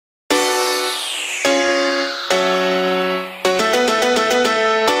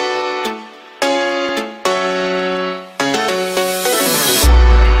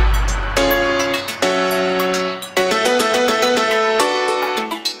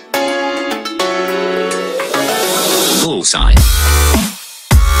Poolside.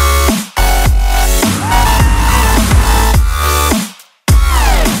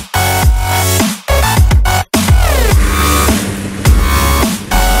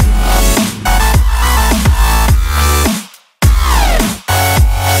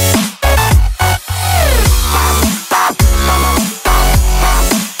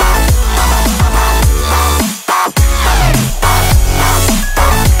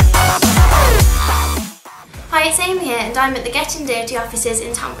 Hi, it's Amy here and I'm at the Getting Dirty offices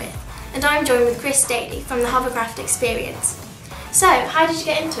in Tamworth, and I'm joined with Chris Daly from the Hovercraft Experience. So, how did you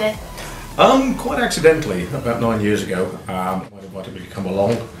get into it? Quite accidentally, about 9 years ago. I invited me to come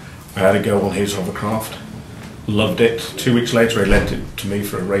along. I had a go on his hovercraft, loved it. 2 weeks later he lent it to me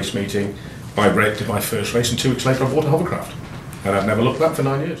for a race meeting. I did my first race and 2 weeks later I bought a hovercraft. And I've never looked back for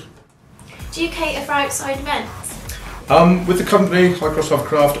 9 years. Do you cater for outside events? With the company, Highcross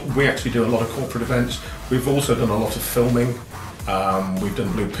Hovercraft, we actually do a lot of corporate events. We've also done a lot of filming. We've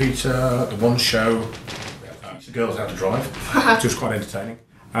done Blue Peter, the One Show, the Girls How to Drive, which was quite entertaining.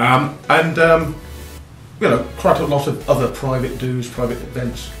 You know, quite a lot of other private do's, private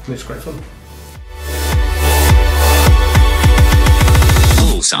events, and it's great fun.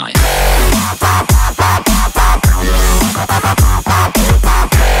 Poolside.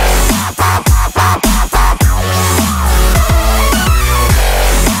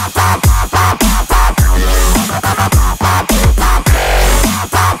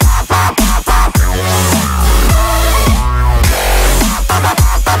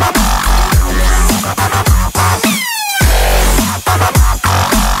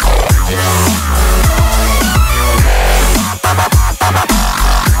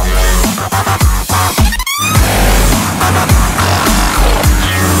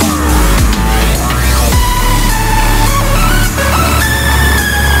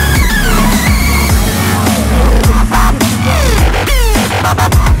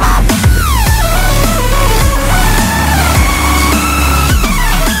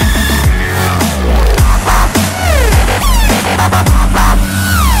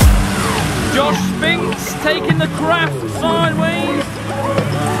 Taking the craft sideways.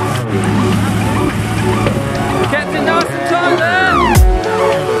 Captain nice and tight there.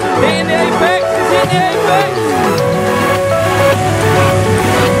 Hitting the apex, he's hitting the apex.